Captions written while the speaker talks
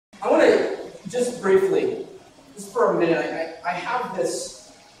just briefly, just for a minute, I have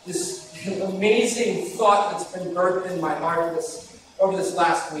this amazing thought that's been birthed in my heart over this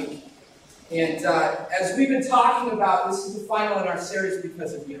last week. And as we've been talking about, this is the final in our series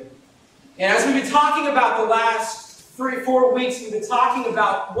because of you. And as we've been talking about the last 3-4 weeks, we've been talking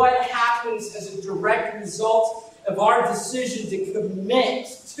about what happens as a direct result of our decision to commit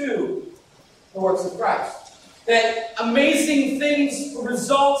to the works of Christ. That amazing things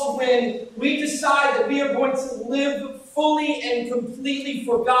result when we decide that we are going to live fully and completely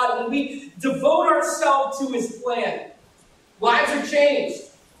for God, when we devote ourselves to His plan. Lives are changed.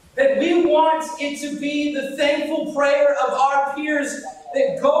 That we want it to be the thankful prayer of our peers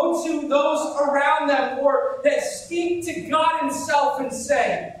that go to those around them or that speak to God Himself and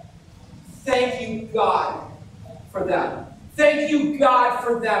say, "Thank you, God, for them. Thank you, God,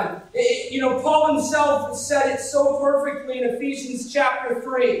 for them." Paul himself said it so perfectly in Ephesians chapter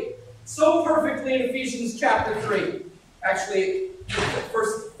 3. So perfectly in Ephesians chapter 3. Actually, 1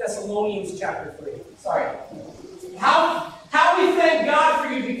 Thessalonians chapter 3. Sorry. How we thank God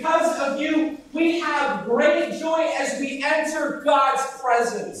for you. Because of you, we have great joy as we enter God's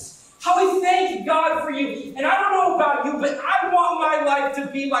presence. How we thank God for you. And I don't know about you, but I want my life to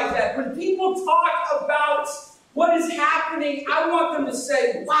be like that. When people talk about what is happening, I want them to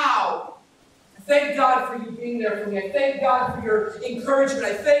say, "Wow, I thank God for you being there for me. I thank God for your encouragement.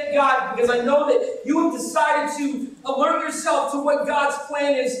 I thank God because I know that you have decided to alert yourself to what God's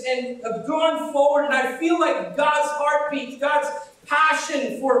plan is and have gone forward. And I feel like God's heartbeat, God's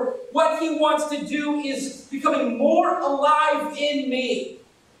passion for what He wants to do is becoming more alive in me.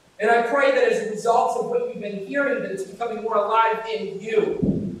 And I pray that as a result of what you've been hearing, that it's becoming more alive in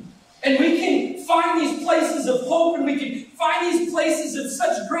you. And we can find these places of hope, and we can find these places of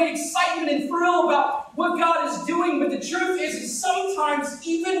such great excitement and thrill about what God is doing. But the truth is sometimes,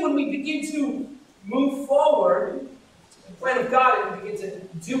 even when we begin to move forward, the plan of God, and we begin to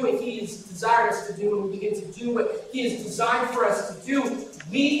do what He has desired us to do, and we begin to do what He has designed for us to do,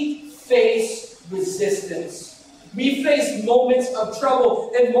 we face resistance. We face moments of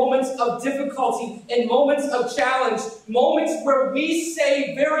trouble and moments of difficulty and moments of challenge, moments where we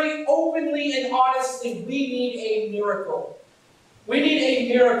say very openly and honestly, we need a miracle. We need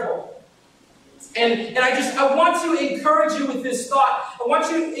a miracle. And I want to encourage you with this thought. I want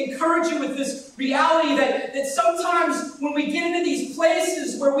to encourage you with this reality that sometimes when we get into these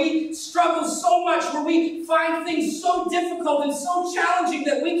places where we struggle so much, where we find things so difficult and so challenging,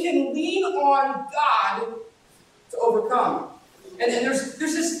 that we can lean on God to overcome. And there's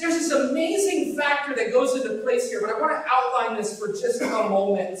this amazing factor that goes into place here, but I want to outline this for just a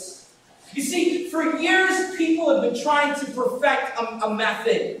moment. You see, for years, people have been trying to perfect a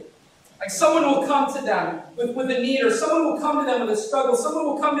method. Like someone will come to them with a need, or someone will come to them with a struggle, someone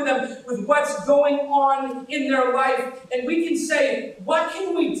will come to them with what's going on in their life, and we can say, what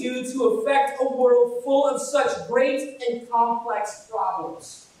can we do to affect a world full of such great and complex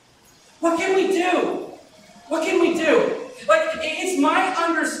problems? What can we do? What can we do? Like, it's my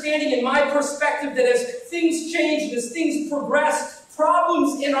understanding and my perspective that as things change and as things progress,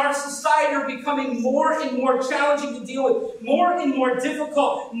 problems in our society are becoming more and more challenging to deal with, more and more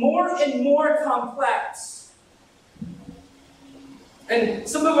difficult, more and more complex. And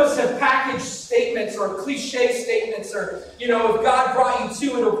some of us have packaged statements or cliche statements, or, if God brought you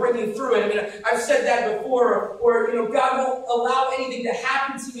to it, or bring you through it. I mean, I've said that before, or, God won't allow anything to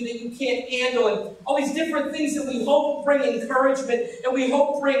happen to you that you can't handle, and all these different things that we hope bring encouragement, and we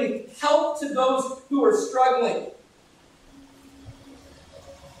hope bring help to those who are struggling.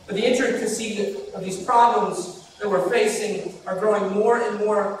 But the intricacy of these problems that we're facing are growing more and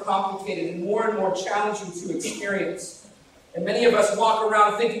more complicated and more challenging to experience. And many of us walk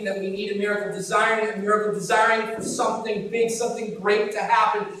around thinking that we need a miracle, desiring for something big, something great to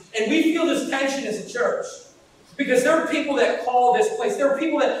happen. And we feel this tension as a church. Because there are people that call this place. There are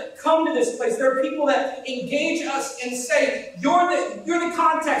people that come to this place. There are people that engage us and say, you're the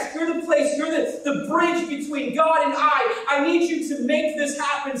context, you're the place, you're the bridge between God and I need you to make this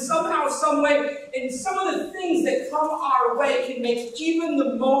happen somehow, some way. And some of the things that come our way can make even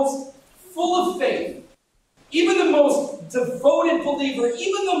the most full of faith, even the most devoted believer,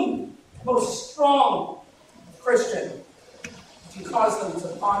 even the most strong Christian, can cause them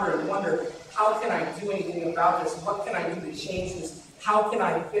to ponder and wonder, how can I do anything about this? What can I do to change this? How can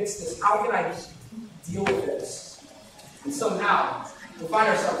I fix this? How can I deal with this? And somehow, we find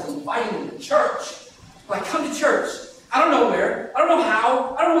ourselves inviting them to church. Like, come to church. I don't know where. I don't know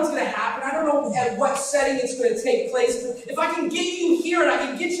how. I don't know what's going to happen. I don't know at what setting it's going to take place. But if I can get you here and I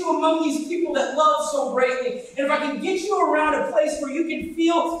can get you among these people that love so greatly, and if I can get you around a place where you can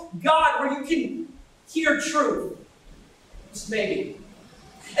feel God, where you can hear truth, just maybe.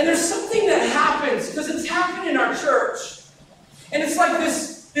 And there's something that happens, because it's happened in our church. And it's like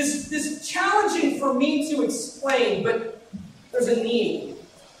this challenging for me to explain, but there's a need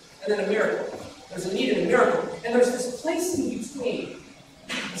and then a miracle. There's a need and a miracle. And there's this place in between.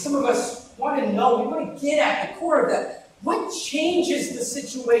 And some of us want to know, we want to get at the core of that. What changes the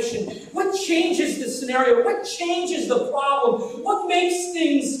situation? What changes the scenario? What changes the problem? What makes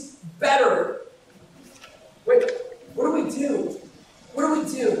things better? Wait, what do we do? What do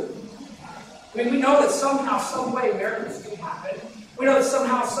we do? I mean, we know that somehow, some way, miracles do happen. We know that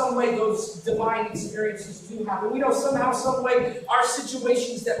somehow, some way, those divine experiences do happen. We know somehow, some way, our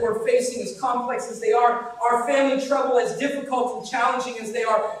situations that we're facing, as complex as they are, our family trouble, as difficult and challenging as they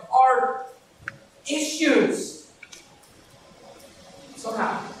are, our issues.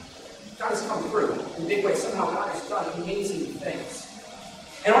 Somehow, God has come through in big ways. Somehow, God has done amazing things.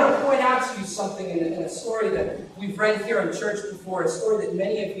 And I want to point out to you something in a story that we've read here in church before, a story that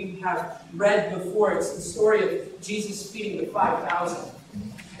many of you have read before. It's the story of Jesus feeding the 5,000.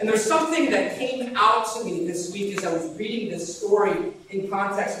 And there's something that came out to me this week as I was reading this story in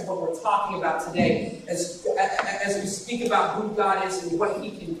context of what we're talking about today, as we speak about who God is and what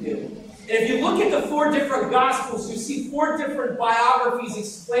He can do. And if you look at the 4 different Gospels, you see 4 different biographies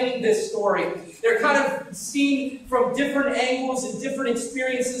explaining this story. They're kind of seen from different angles and different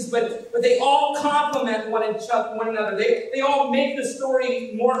experiences, but they all complement one another. They all make the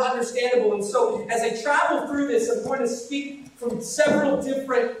story more understandable. And so as I travel through this, I'm going to speak from several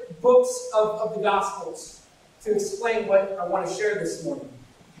different books of the Gospels to explain what I want to share this morning.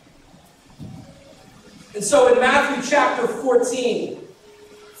 And so in Matthew chapter 15,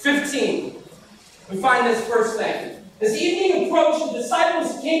 we find this first thing. As evening approached, the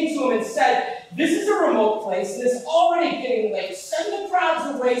disciples came to him and said, "This is a remote place, and it's already getting late. Send the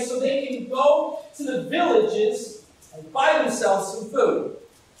crowds away so they can go to the villages and buy themselves some food."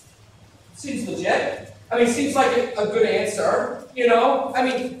 Seems legit. I mean, seems like a good answer, you know? I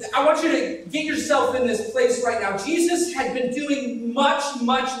mean, I want you to get yourself in this place right now. Jesus had been doing much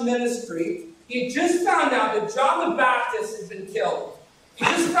ministry. He had just found out that John the Baptist had been killed. He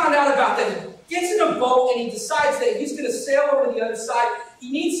just found out about that. He gets in a boat and he decides that he's going to sail over to the other side.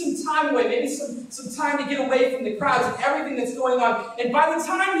 He needs some time away, maybe some time to get away from the crowds and everything that's going on. And by the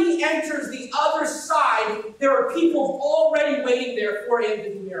time he enters the other side, there are people already waiting there for him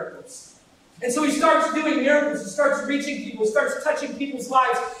to do miracles. And so he starts doing miracles. He starts reaching people. He starts touching people's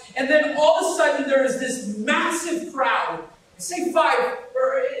lives. And then all of a sudden there is this massive crowd. I say 5,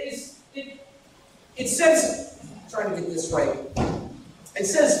 or it says, I'm trying to get this right. It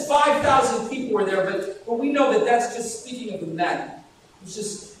says 5,000 people were there, but we know that that's just speaking of the men. It's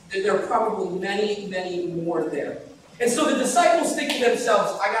just, there are probably many more there. And so the disciples think to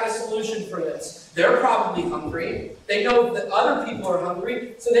themselves, I got a solution for this. They're probably hungry. They know that other people are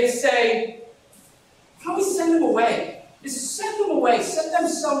hungry. So they say, how do we send them away? Just send them away. Send them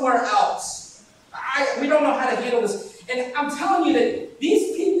somewhere else. We don't know how to handle this. And I'm telling you that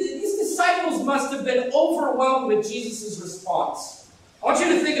these disciples must have been overwhelmed with Jesus' response. I want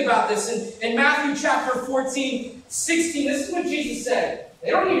you to think about this. In Matthew chapter 14, 16, this is what Jesus said. They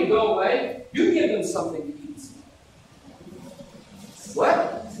don't need to go away. You give them something to eat. What?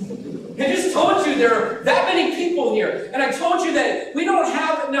 I just told you there are that many people here. And I told you that we don't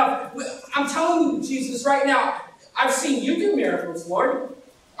have enough. I'm telling you, Jesus, right now, I've seen you do miracles, Lord.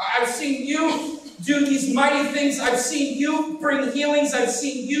 I've seen you do these mighty things. I've seen you bring healings. I've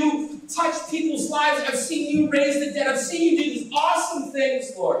seen you touch people's lives. I've seen you raise the dead. I've seen you do these awesome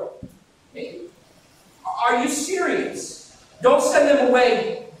things, Lord. Are you serious? Don't send them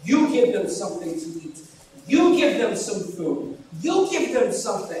away. You give them something to eat. You give them some food. You give them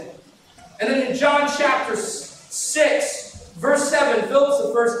something. And then in John chapter 6, verse 7, Philip's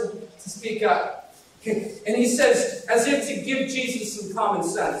the first to speak up. And he says, as if to give Jesus some common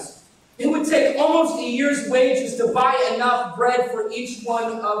sense, it would take almost a year's wages to buy enough bread for each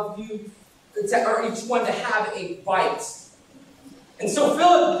one of you, or each one to have a bite. And so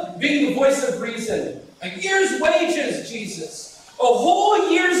Philip, being the voice of reason, a year's wages, Jesus. A whole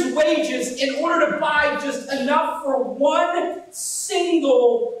year's wages in order to buy just enough for one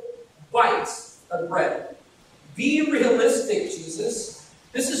single bite of bread. Be realistic, Jesus.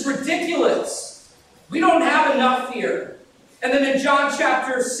 This is ridiculous. We don't have enough here. And then in John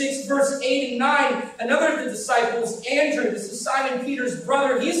chapter 6, verse 8 and 9, another of the disciples, Andrew, this is Simon Peter's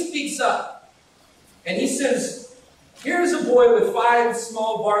brother, he speaks up. And he says, Here's a boy with 5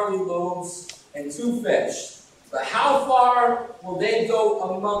 small barley loaves and 2 fish. But how far will they go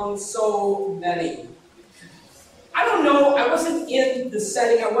among so many? I don't know. I wasn't in the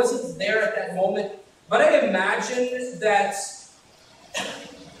setting. I wasn't there at that moment. But I imagine that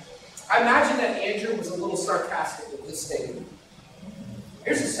Andrew was a little sarcastic with this statement.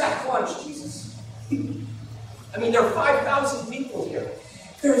 Here's a sack lunch, Jesus. I mean, there are 5,000 people here.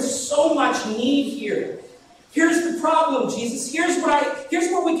 There is so much need here. Here's the problem, Jesus. Here's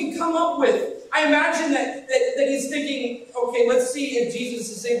what we can come up with. I imagine that he's thinking, okay, let's see if Jesus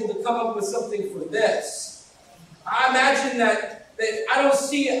is able to come up with something for this. I imagine that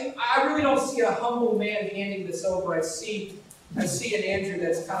I really don't see a humble man handing this over. I see an Andrew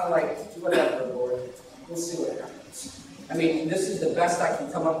that's kind of like, whatever, Lord. We'll see what happens. I mean, this is the best I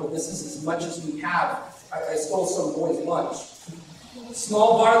can come up with. This is as much as we have. I stole some boy's lunch.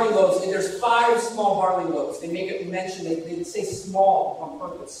 Small barley loaves, and there's 5 small barley loaves. They make it mention, they say small on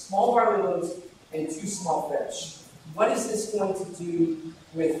purpose. Small barley loaves and 2 small fish. What is this going to do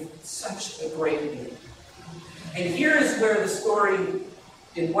with such a great need? And here is where the story,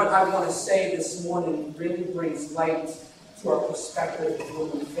 in what I want to say this morning, really brings light to our perspective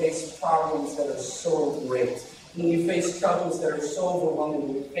when we face problems that are so great. When we face troubles that are so overwhelming,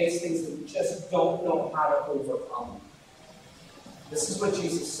 when we face things that we just don't know how to overcome. This is what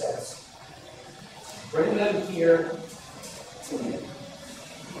Jesus says. Bring them here to me.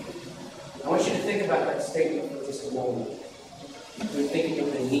 I want you to think about that statement for just a moment. We're thinking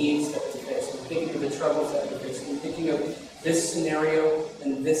of the needs that we face. We're thinking of the troubles that we face. We're thinking of this scenario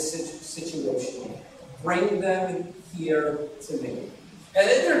and this situation. Bring them here to me. And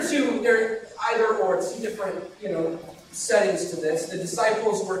there are either or 2 different, settings to this. The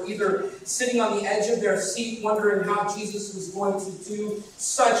disciples were either sitting on the edge of their seat wondering how Jesus was going to do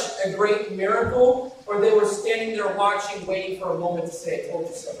such a great miracle, or they were standing there watching, waiting for a moment to say, I told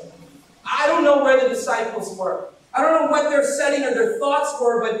you so. I don't know where the disciples were. I don't know what their setting or their thoughts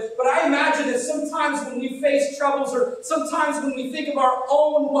were, but I imagine that sometimes when we face troubles, or sometimes when we think of our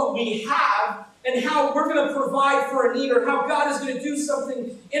own what we have, and how we're going to provide for a need, or how God is going to do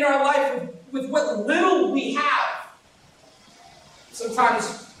something in our life with what little we have.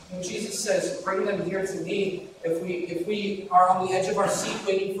 Sometimes when Jesus says, bring them here to me, if we are on the edge of our seat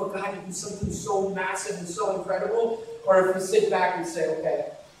waiting for God to do something so massive and so incredible, or if we sit back and say,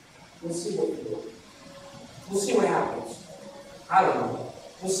 okay, we'll see what we do. We'll see what happens. I don't know.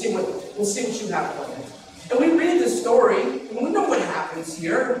 We'll see what you have planned. And we read the story, and we know what happens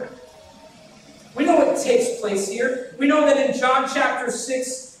here. We know what takes place here. We know that in John chapter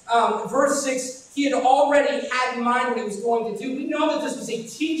 6, verse 6, he had already had in mind what he was going to do. We know that this was a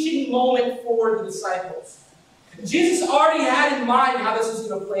teaching moment for the disciples. Jesus already had in mind how this was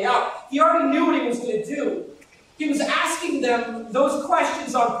going to play out. He already knew what he was going to do. He was asking them those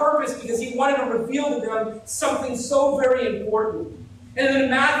questions on purpose because he wanted to reveal to them something so very important. And then in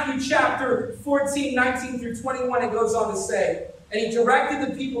Matthew chapter 14, 19 through 21, it goes on to say, and he directed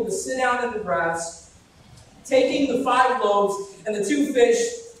the people to sit down in the grass, taking the 5 loaves and the 2 fish,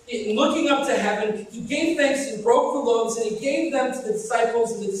 and looking up to heaven, he gave thanks and broke the loaves, and he gave them to the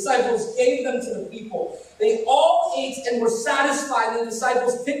disciples, and the disciples gave them to the people. They all ate and were satisfied, and the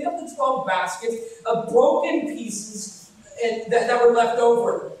disciples picked up the 12 baskets of broken pieces that were left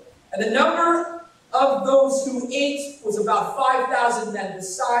over. And the number of those who ate was about 5,000 men,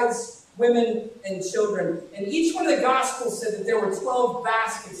 besides women and children. And each one of the Gospels said that there were 12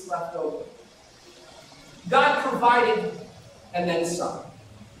 baskets left over. God provided and then some.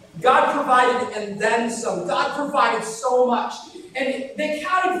 God provided and then some. God provided so much. And they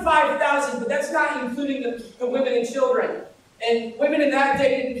counted 5,000, but that's not including the women and children. And women in that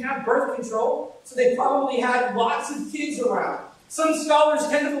day didn't have birth control, so they probably had lots of kids around. Some scholars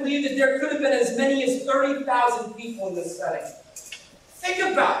tend to believe that there could have been as many as 30,000 people in this setting.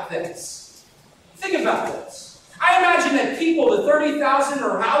 Think about this. Think about this. I imagine that people, the 30,000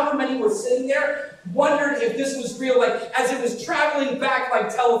 or however many were sitting there, wondered if this was real, like as it was traveling back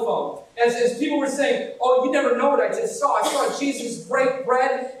like telephone. As people were saying, oh, you never know what I just saw. I saw Jesus break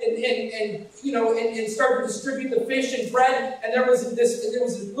bread and start to distribute the fish and bread, and there was this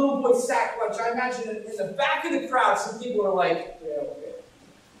little boy sack lunch. I imagine in the back of the crowd, some people are like, yeah, okay,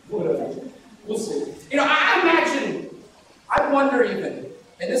 whatever. We'll see. I wonder even,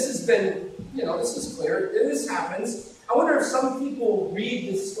 and this has been, this is clear, this happens. I wonder if some people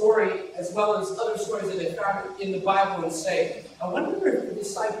read this story as well as other stories that they found in the Bible and say, I wonder if the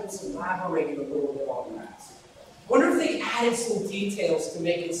disciples elaborated a little bit on that. I wonder if they added some details to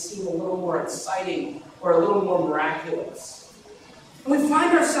make it seem a little more exciting or a little more miraculous. And we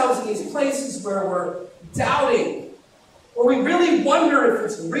find ourselves in these places where we're doubting where we really wonder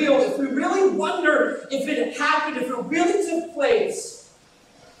if it's real, if we really wonder if it happened, if it really took place.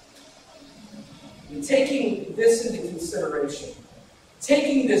 And taking this into consideration,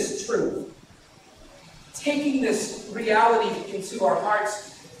 taking this truth, taking this reality into our hearts,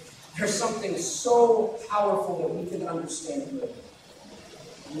 there's something so powerful that we can understand here.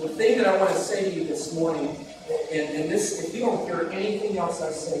 And the thing that I want to say to you this morning, and this, if you don't hear anything else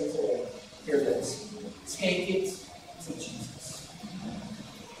I say today, hear this. Take it to Jesus.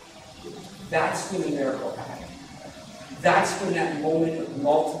 That's when the miracle happened. That's when that moment of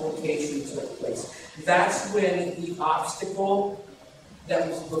multiplication took place. That's when the obstacle that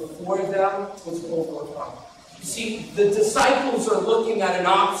was before them was overcome. You see, the disciples are looking at an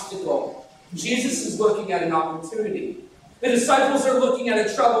obstacle. Jesus is looking at an opportunity. The disciples are looking at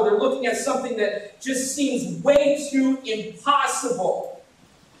a trouble. They're looking at something that just seems way too impossible.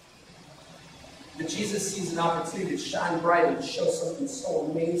 But Jesus sees an opportunity to shine bright and show something so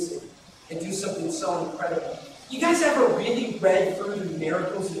amazing and do something so incredible. You guys ever really read through the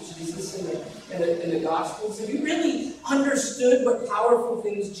miracles of Jesus in the Gospels? Have you really understood what powerful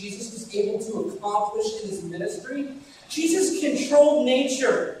things Jesus was able to accomplish in his ministry? Jesus controlled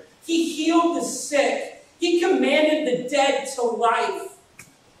nature. He healed the sick. He commanded the dead to life.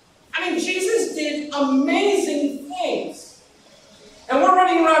 I mean, Jesus did amazing things. And we're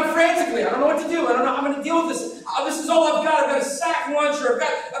running around frantically. I don't know what to do. I don't know how I'm going to deal with this. This is all I've got. I've got a sack lunch, or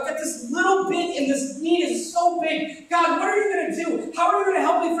I've got this little bit, and this need is so big. God, what are you going to do? How are you going to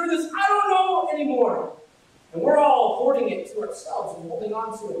help me through this? I don't know anymore. And we're all hoarding it to ourselves and holding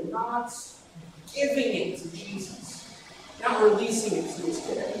on to it, not giving it to Jesus, not releasing it to his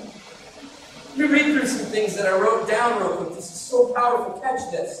care. Let me read through some things that I wrote down real quick. This is so powerful.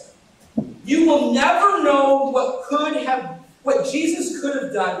 Catch this. You will never know what Jesus could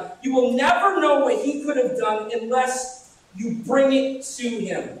have done. You will never know what he could have done unless you bring it to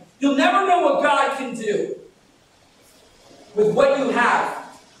him. You'll never know what God can do with what you have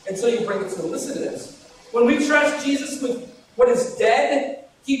until you bring it to him. Listen to this. When we trust Jesus with what is dead,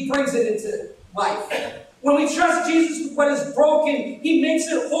 he brings it into life. When we trust Jesus with what is broken, he makes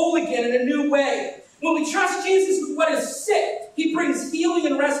it whole again in a new way. When we trust Jesus with what is sick, he brings healing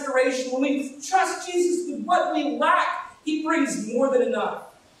and restoration. When we trust Jesus with what we lack, he brings more than enough.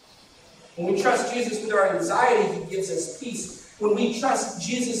 When we trust Jesus with our anxiety, he gives us peace. When we trust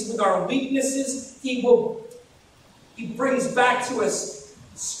Jesus with our weaknesses, he brings back to us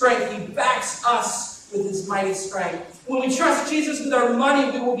strength. He backs us with his mighty strength. When we trust Jesus with our money,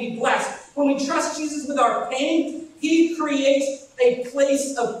 we will be blessed. When we trust Jesus with our pain, he creates a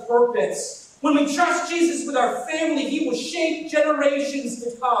place of purpose. When we trust Jesus with our family, he will shape generations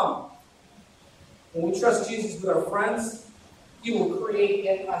to come. When we trust Jesus with our friends, he will create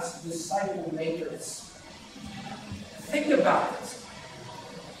in us disciple makers. Think about this.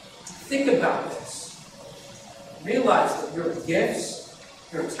 Think about this. Realize that your gifts,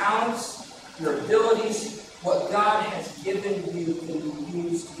 your talents, your abilities, what God has given you can be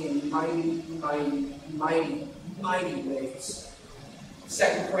used in mighty, mighty, mighty, mighty ways. 2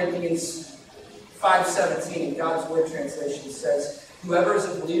 Corinthians 5:17 in God's Word translation says, whoever is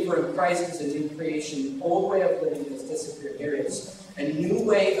a believer in Christ is a new creation. The old way of living has disappeared. Here it is. A new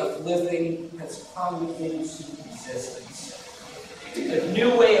way of living has come into existence. A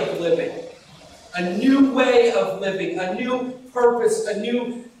new way of living. A new way of living. A new purpose. A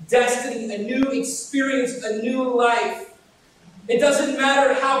new destiny. A new experience. A new life. It doesn't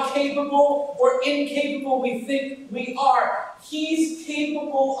matter how capable or incapable we think we are. He's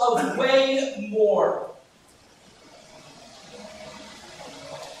capable of way more.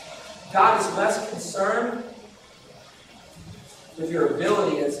 God is less concerned with your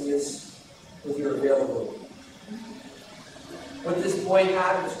ability as he is with your availability. What this boy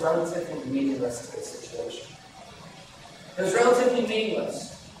had was relatively meaningless to the situation. It was relatively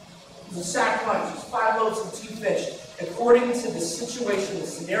meaningless. It was a sack lunch. It was 5 loaves and 2 fish. According to the situation, the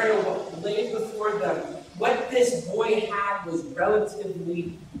scenario laid before them, what this boy had was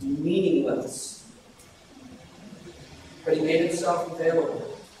relatively meaningless. But he made himself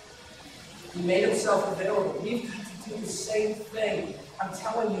available. He made himself available. We've got to do the same thing. I'm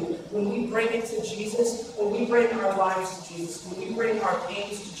telling you, when we bring it to Jesus, when we bring our lives to Jesus, when we bring our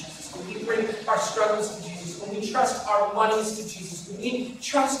pains to Jesus, when we bring our struggles to Jesus, when we trust our monies to Jesus, when we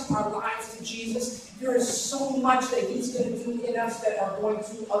trust our lives to Jesus, there is so much that he's going to do in us that are going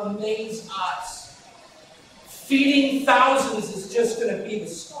to amaze us. Feeding thousands is just going to be the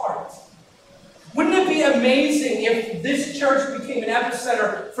start. Wouldn't it be amazing if this church became an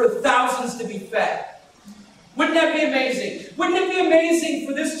epicenter for thousands to be fed? Wouldn't that be amazing? Wouldn't it be amazing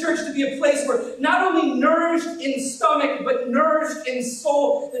for this church to be a place where not only nourished in stomach, but nourished in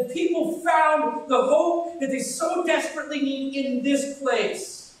soul. That people found the hope that they so desperately need in this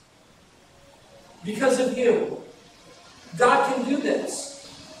place. Because of you. God can do this.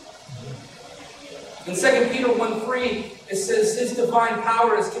 In 2 Peter 1:3, it says, His divine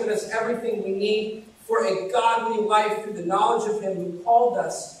power has given us everything we need for a godly life through the knowledge of Him who called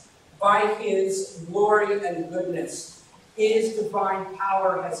us by His glory and goodness. His divine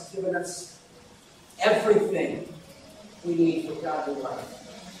power has given us everything we need for godly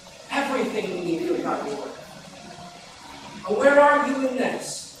life. Everything we need for godly life. And where are you in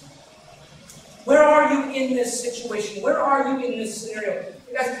this? Where are you in this situation? Where are you in this scenario?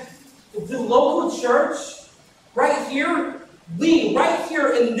 Guys, the local church, right here, right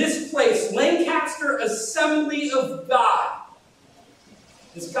here in this place, Lancaster Assembly of God,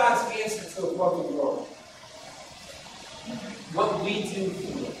 is God's answer to a broken world. What we do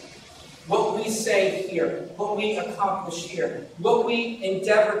here, what we say here, what we accomplish here, what we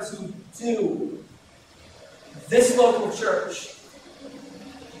endeavor to do, this local church,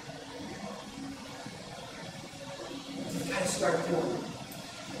 we've got to start doing it.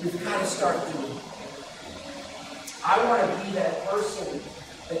 We've got to start doing it. I want to be that person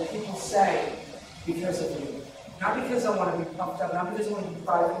that people say because of me. Not because I want to be pumped up, not because I want to be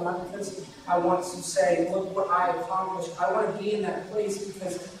prideful, not because I want to say, look what I accomplished. I want to be in that place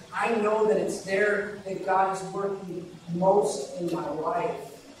because I know that it's there that God is working most in my life.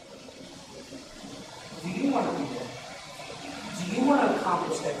 Do you want to be there? Do you want to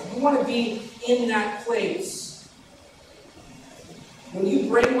accomplish that? Do you want to be in that place? When you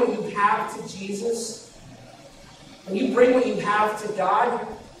bring what you have to Jesus, when you bring what you have to God,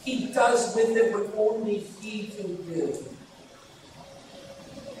 He does with it what only He can do.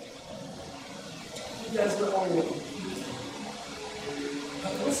 He does what only He can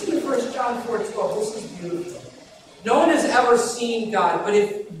do. Listen to 1 John 4:12. This is beautiful. No one has ever seen God, but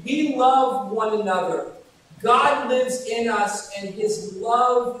if we love one another, God lives in us, and His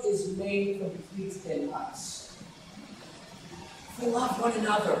love is made complete in us. We love one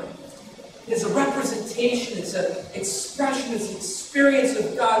another. It's a representation, it's an expression, it's an experience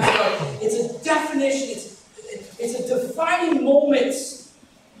of God's love. It's a definition, it's a defining moment.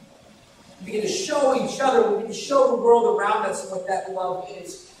 We begin to show each other, we begin to show the world around us what that love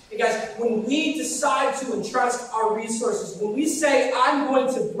is. And guys, when we decide to entrust our resources, when we say, I'm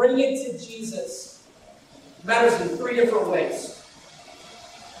going to bring it to Jesus, it matters in 3 different ways.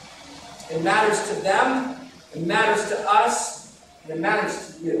 It matters to them, it matters to us, and it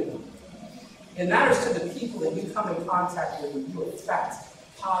matters to you. It matters to the people that you come in contact with and you affect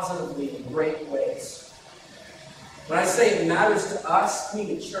positively in great ways. When I say it matters to us, I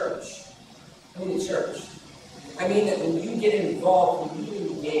mean the church. I mean the church. I mean that when you get involved, when you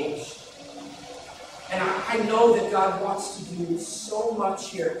engage. And I know that God wants to do so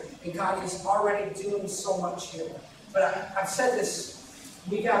much here, and God is already doing so much here. But I've said this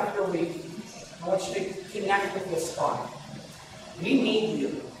week after week. I want you to connect with this thought. We need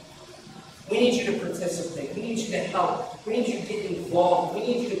you. We need you to participate. We need you to help. We need you to get involved. We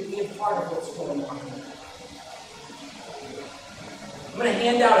need you to be a part of what's going on here. I'm going to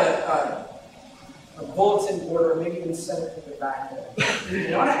hand out a bulletin board, or maybe even set it to the back there.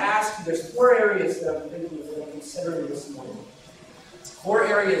 And I want to ask you, there's 4 areas that I'm thinking of, that I'm considering this morning. 4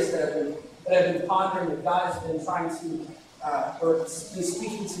 areas that I've been pondering, that God has been trying to, or been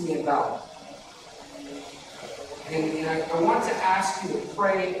speaking to me about. And I want to ask you to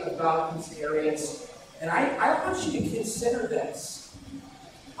pray about these areas. And I want you to consider this.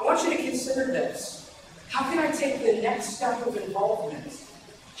 I want you to consider this. How can I take the next step of involvement?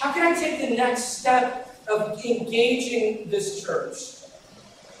 How can I take the next step of engaging this church?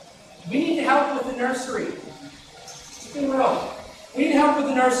 We need help with the nursery. Just be real. We need help with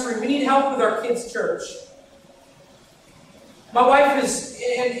the nursery. We need help with our kids' church. My wife is,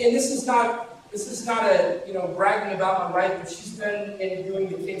 and this is not a bragging about my wife, but she's been doing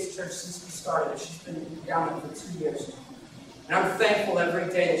the kids' church since we started. She's been down there for 2 years. And I'm thankful every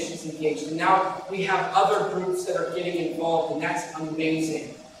day that she's engaged. And now we have other groups that are getting involved, and that's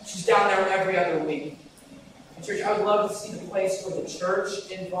amazing. She's down there every other week. And church, I would love to see the place where the church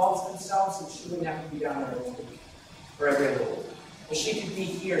involves themselves, and she wouldn't have to be down there every week or every other week. But she could be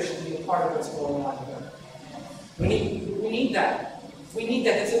here. She could be a part of what's going on here. We need that. We need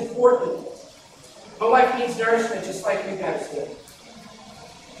that. It's important. My wife needs nourishment just like you guys do.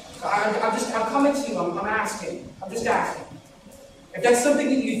 I'm coming to you. I'm asking. I'm just asking. If that's something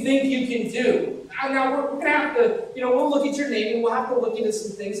that you think you can do, now we're going to have to, we'll look at your name and we'll have to look into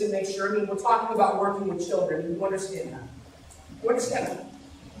some things and make sure. I mean, we're talking about working with children. You understand that. You understand that.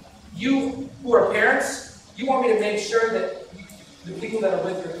 You who are parents, you want me to make sure that the people that are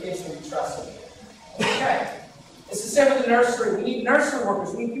with your kids can be trusted. Okay. It's the same with the nursery. We need nursery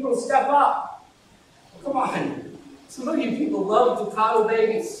workers. We need people to step up. Well, come on. Some of you people love to coddle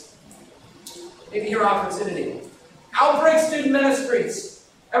babies. Maybe your opportunity. Outbreak Student Ministries.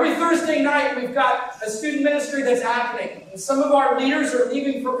 Every Thursday night, we've got a student ministry that's happening. And some of our leaders are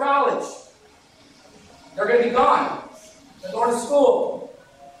leaving for college. They're going to be gone. They're going to school.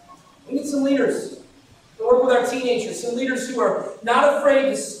 We need some leaders to work with our teenagers. Some leaders who are not afraid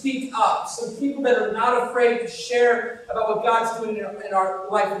to speak up. Some people that are not afraid to share about what God's doing in our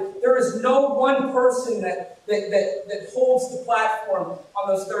life. There is no one person that holds the platform on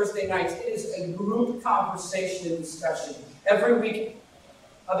those Thursday nights. It is a group conversation and discussion. Every week,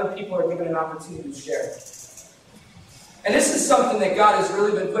 other people are given an opportunity to share. And this is something that God has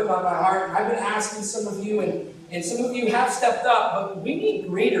really been putting on my heart. I've been asking some of you, and some of you have stepped up, but we need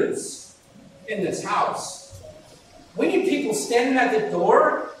greeters in this house. We need people standing at the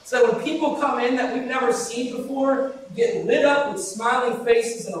door so that when people come in that we've never seen before, get lit up with smiling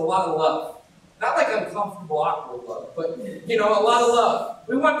faces and a lot of love. Not like uncomfortable, awkward love, but, a lot of love.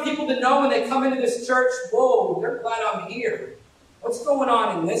 We want people to know when they come into this church, whoa, they're glad I'm here. What's going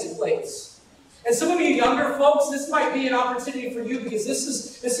on in this place? And some of you younger folks, this might be an opportunity for you because this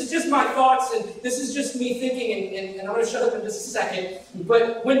is just my thoughts and this is just me thinking, and I'm going to shut up in just a second.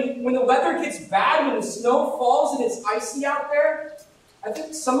 But when the weather gets bad, when the snow falls and it's icy out there, I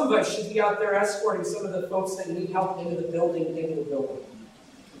think some of us should be out there escorting some of the folks that need help into the building.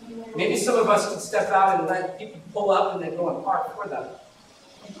 Maybe some of us can step out and let people pull up and then go and park for them.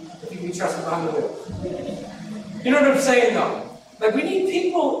 If you can be trusted behind the wheel. You know what I'm saying, though? Like, we need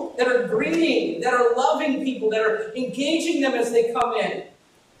people that are greeting, that are loving people, that are engaging them as they come in. And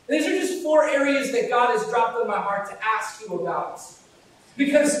these are just 4 areas that God has dropped in my heart to ask you about.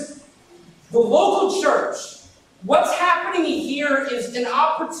 Because the local church, what's happening here is an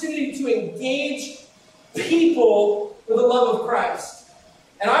opportunity to engage people with the love of Christ.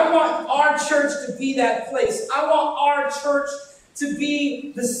 And I want our church to be that place. I want our church to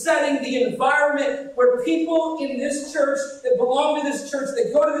be the setting, the environment where people in this church that belong to this church,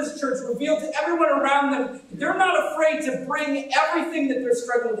 that go to this church, reveal to everyone around them, they're not afraid to bring everything that they're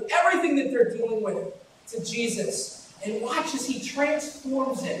struggling with, everything that they're dealing with to Jesus. And watch as he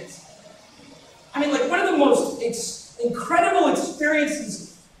transforms it. I mean, like, one of the most incredible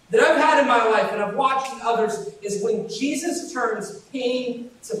experiences that I've had in my life, and I've watched in others, is when Jesus turns pain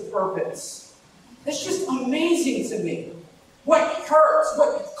to purpose. That's just amazing to me. What hurts,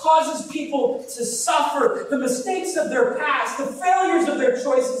 what causes people to suffer, the mistakes of their past, the failures of their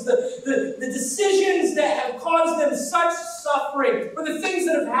choices, the decisions that have caused them such suffering, or the things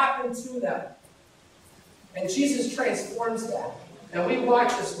that have happened to them. And Jesus transforms that. And we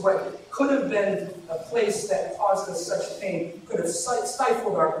watch as what could have been a place that caused us such pain, could have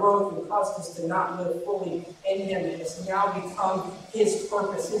stifled our growth and caused us to not live fully in him. It has now become his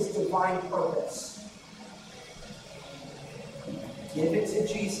purpose, his divine purpose. Give it to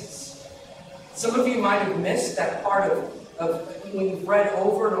Jesus. Some of you might have missed that part of when you've read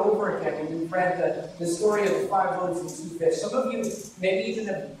over and over again, when you've read the story of the 5 loaves and 2 fish. Some of you maybe even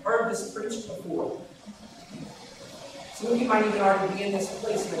have heard this preached before. Some of you might even already be in this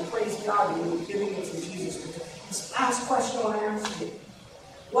place, and I praise God that you're giving it to Jesus. But this last question I want to ask you,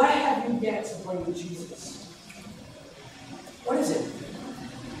 what have you yet to bring to Jesus? What is it?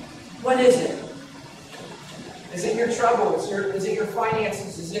 What is it? Is it your troubles? Is it your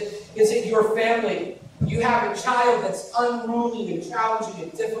finances? Is it your family? You have a child that's unruly and challenging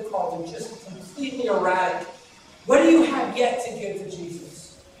and difficult and just completely erratic. What do you have yet to give to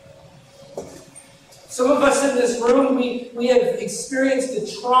Jesus? Some of us in this room, we have experienced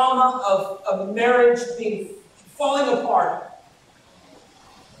the trauma of marriage falling apart.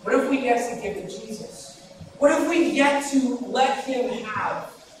 What if we get to give to Jesus? What if we get to let him have?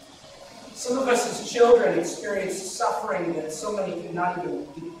 Some of us as children experience suffering that so many cannot even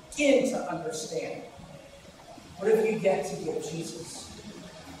begin to understand. What if you get to give Jesus?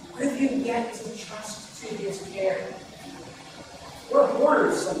 What if you get to trust to his care? We're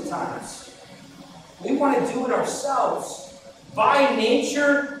hoarders sometimes. We want to do it ourselves. By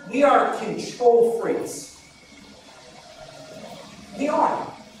nature, we are control freaks. We are.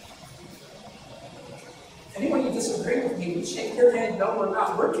 Anyone you disagree with me, we shake your head, no, we're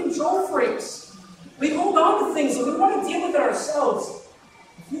not. We're control freaks. We hold on to things and we want to deal with it ourselves.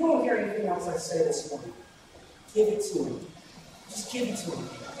 If you don't hear anything else I say this morning, give it to him. Just give it to him.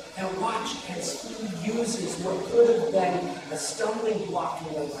 And watch as he uses what could have been a stumbling block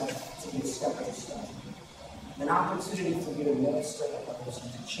in your life to be a stepping stone. an opportunity for you to minister to others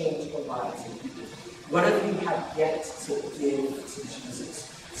and to change the lives of people. What of you have yet to give to Jesus?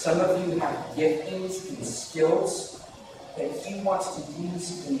 Some of you have giftings and skills that he wants to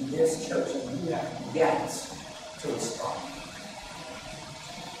use in this church, and you have yet to respond.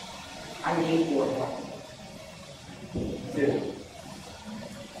 I need your help. Dude.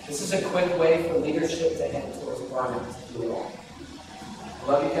 This is a quick way for leadership to head towards burnout to do it all. I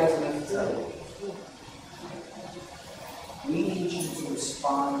love you guys enough to tell you. We need you to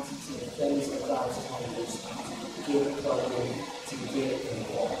respond to the things that God is telling you to respond to, get plugged in, to get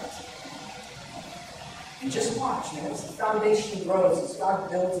involved. And just watch, man, as the foundation grows, as God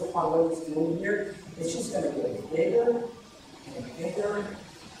builds upon what he's doing here, it's just going to get bigger and bigger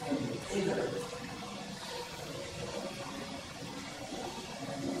and bigger.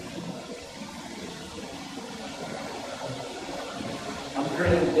 I'm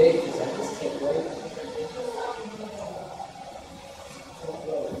grinning big because I just can't wait.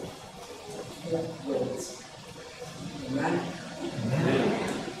 Amen? Amen.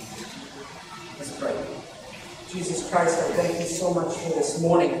 Let's pray. Jesus Christ, I thank you so much for this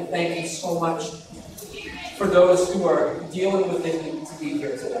morning. Thank you so much for those who are dealing with the need to be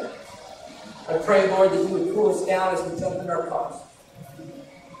here today. I pray, Lord, that you would cool us down as we jump in our cars.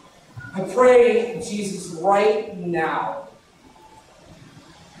 I pray, Jesus, right now,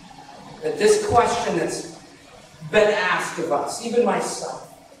 that this question that's been asked of us, even myself,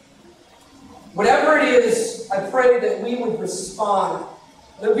 whatever it is, I pray that we would respond.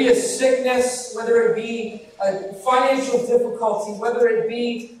 Whether it be a sickness, whether it be a financial difficulty, whether it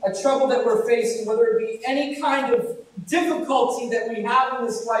be a trouble that we're facing, whether it be any kind of difficulty that we have in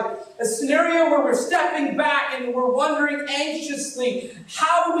this life, a scenario where we're stepping back and we're wondering anxiously,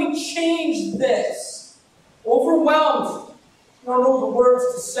 how do we change this? Overwhelmed, don't know the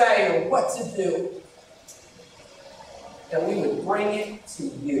words to say or what to do. That we would bring it to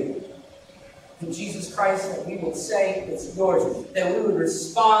you. In Jesus Christ, that we would say it's yours. That we would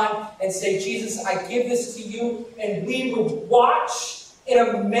respond and say, Jesus, I give this to you. And we would watch in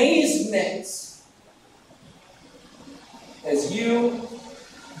amazement as you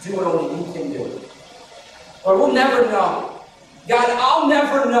do what only you can do. Or we'll never know. God, I'll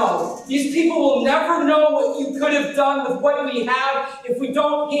never know. These people will never know what you could have done with what we have if we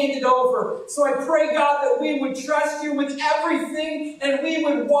don't hand it over. So I pray, God, that we would trust you with everything and we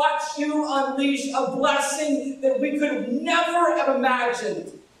would watch you unleash a blessing that we could have never have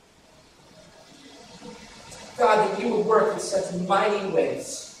imagined. God, that you would work in such mighty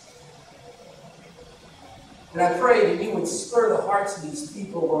ways. And I pray that you would spur the hearts of these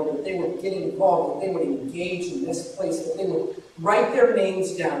people, Lord, that they would get involved, that they would engage in this place, that they would write their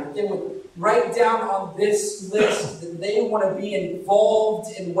names down, that they would write down on this list that they want to be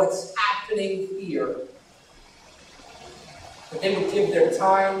involved in what's happening here. That they would give their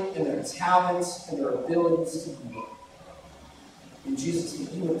time and their talents and their abilities to you. And Jesus,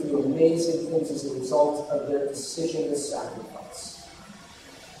 that you would do amazing things as a result of their decision to sacrifice.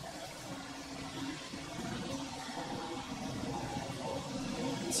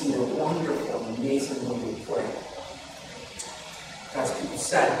 It's in your wonderful, amazing way we pray. God's people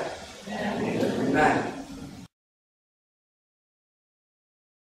said, Amen. Amen.